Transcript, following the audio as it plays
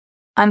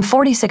I'm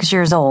 46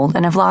 years old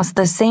and have lost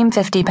the same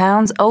 50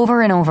 pounds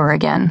over and over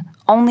again,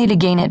 only to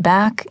gain it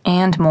back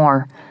and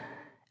more.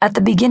 At the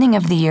beginning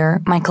of the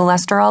year, my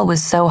cholesterol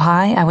was so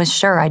high I was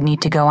sure I'd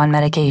need to go on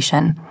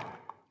medication.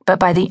 But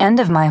by the end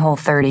of my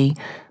Whole30,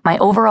 my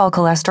overall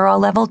cholesterol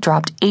level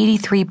dropped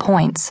 83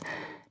 points,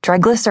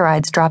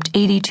 triglycerides dropped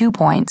 82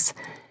 points,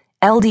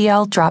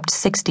 LDL dropped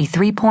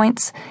 63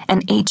 points,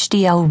 and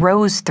HDL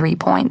rose 3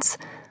 points.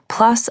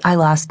 Plus, I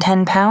lost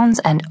 10 pounds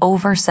and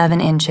over 7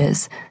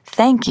 inches.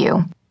 Thank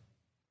you.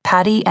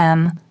 Patty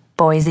M.,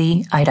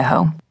 Boise,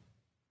 Idaho.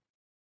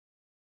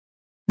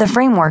 The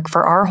framework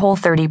for our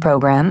Whole30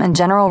 program and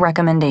general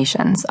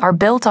recommendations are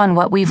built on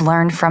what we've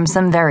learned from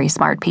some very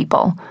smart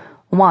people,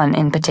 one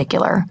in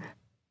particular.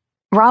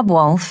 Rob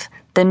Wolf,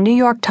 the New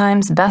York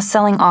Times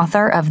best-selling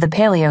author of The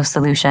Paleo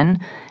Solution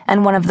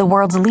and one of the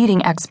world's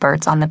leading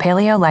experts on the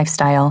paleo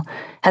lifestyle,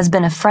 has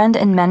been a friend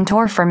and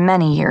mentor for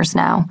many years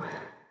now.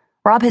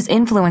 Rob has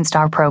influenced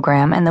our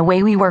program and the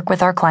way we work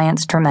with our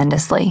clients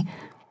tremendously.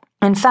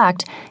 In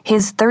fact,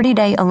 his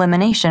 30-day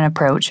elimination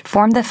approach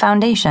formed the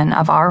foundation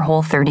of our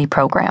Whole30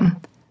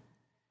 program.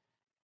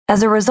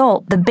 As a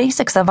result, the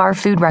basics of our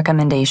food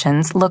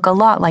recommendations look a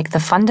lot like the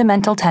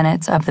fundamental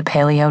tenets of the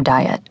paleo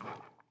diet.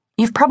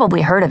 You've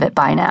probably heard of it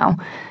by now.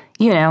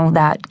 You know,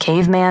 that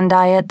caveman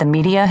diet the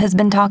media has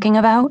been talking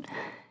about?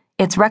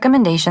 Its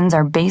recommendations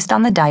are based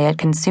on the diet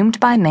consumed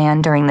by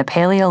man during the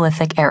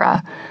Paleolithic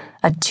era,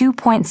 a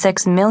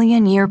 2.6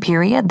 million year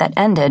period that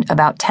ended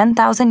about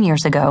 10,000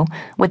 years ago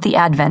with the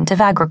advent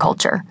of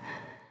agriculture.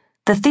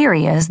 The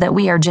theory is that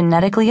we are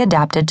genetically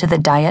adapted to the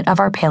diet of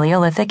our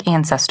Paleolithic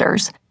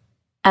ancestors,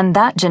 and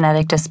that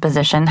genetic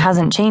disposition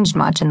hasn't changed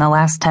much in the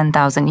last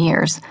 10,000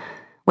 years,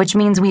 which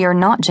means we are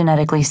not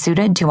genetically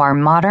suited to our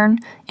modern,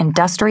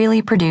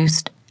 industrially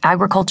produced,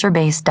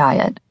 agriculture-based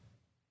diet.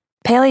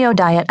 Paleo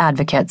diet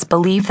advocates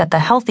believe that the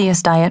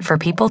healthiest diet for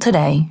people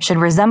today should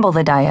resemble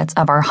the diets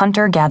of our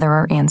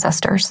hunter-gatherer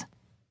ancestors.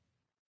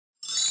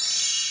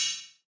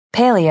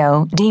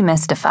 Paleo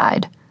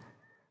demystified.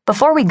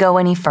 Before we go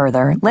any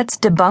further, let's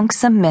debunk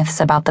some myths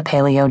about the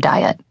paleo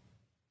diet.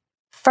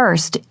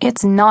 First,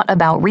 it's not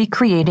about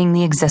recreating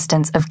the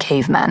existence of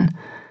cavemen.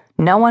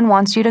 No one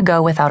wants you to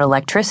go without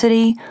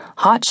electricity,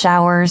 hot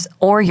showers,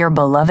 or your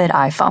beloved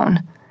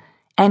iPhone.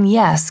 And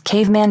yes,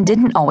 cavemen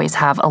didn't always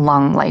have a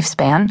long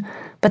lifespan,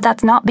 but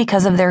that's not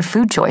because of their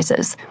food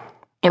choices.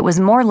 It was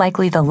more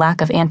likely the lack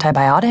of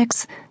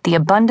antibiotics, the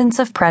abundance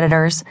of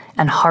predators,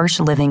 and harsh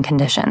living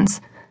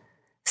conditions.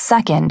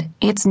 Second,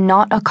 it's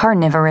not a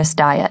carnivorous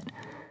diet.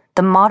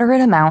 The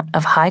moderate amount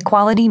of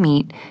high-quality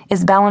meat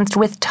is balanced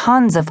with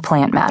tons of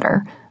plant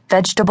matter,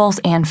 vegetables,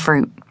 and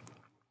fruit.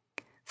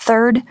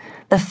 Third,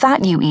 the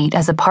fat you eat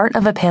as a part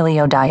of a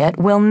paleo diet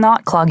will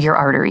not clog your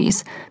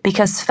arteries,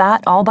 because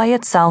fat all by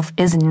itself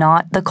is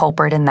not the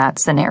culprit in that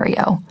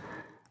scenario.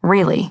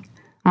 Really,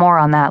 more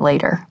on that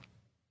later.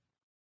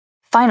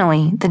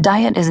 Finally, the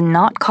diet is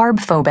not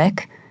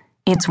carb-phobic,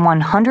 it's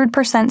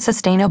 100%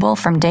 sustainable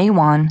from day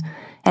one,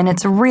 and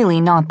it's really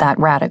not that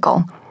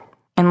radical,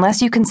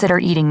 unless you consider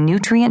eating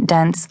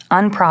nutrient-dense,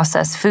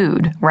 unprocessed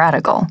food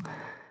radical,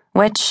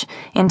 which,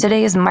 in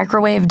today's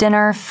microwave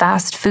dinner,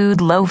 fast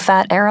food,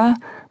 low-fat era,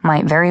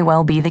 might very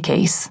well be the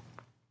case.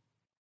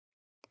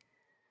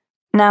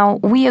 Now,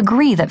 we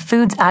agree that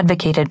foods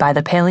advocated by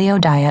the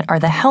paleo diet are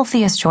the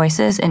healthiest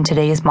choices in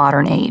today's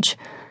modern age.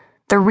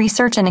 The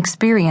research and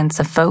experience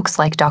of folks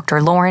like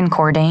Dr. Lauren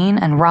Cordain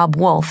and Rob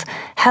Wolf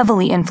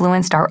heavily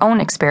influenced our own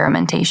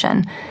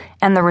experimentation,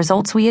 and the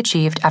results we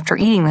achieved after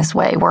eating this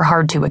way were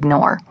hard to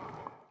ignore.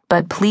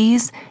 But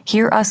please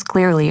hear us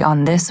clearly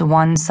on this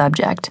one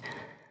subject.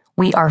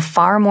 We are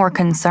far more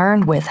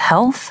concerned with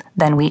health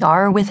than we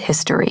are with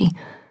history.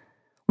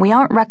 We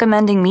aren't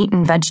recommending meat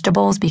and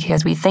vegetables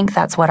because we think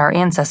that's what our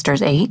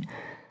ancestors ate.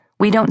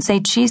 We don't say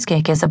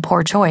cheesecake is a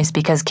poor choice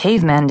because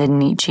cavemen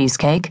didn't eat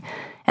cheesecake,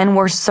 and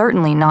we're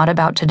certainly not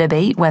about to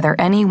debate whether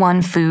any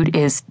one food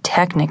is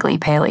technically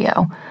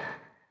paleo.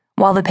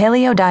 While the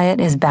paleo diet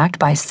is backed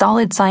by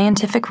solid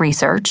scientific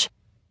research,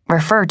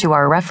 refer to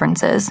our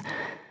references,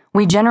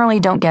 we generally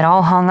don't get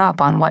all hung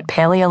up on what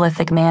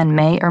Paleolithic man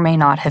may or may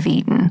not have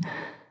eaten.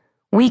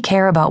 We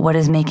care about what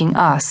is making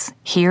us,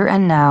 here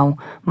and now,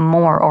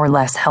 more or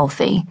less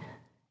healthy.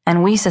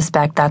 And we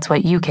suspect that's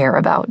what you care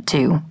about,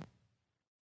 too.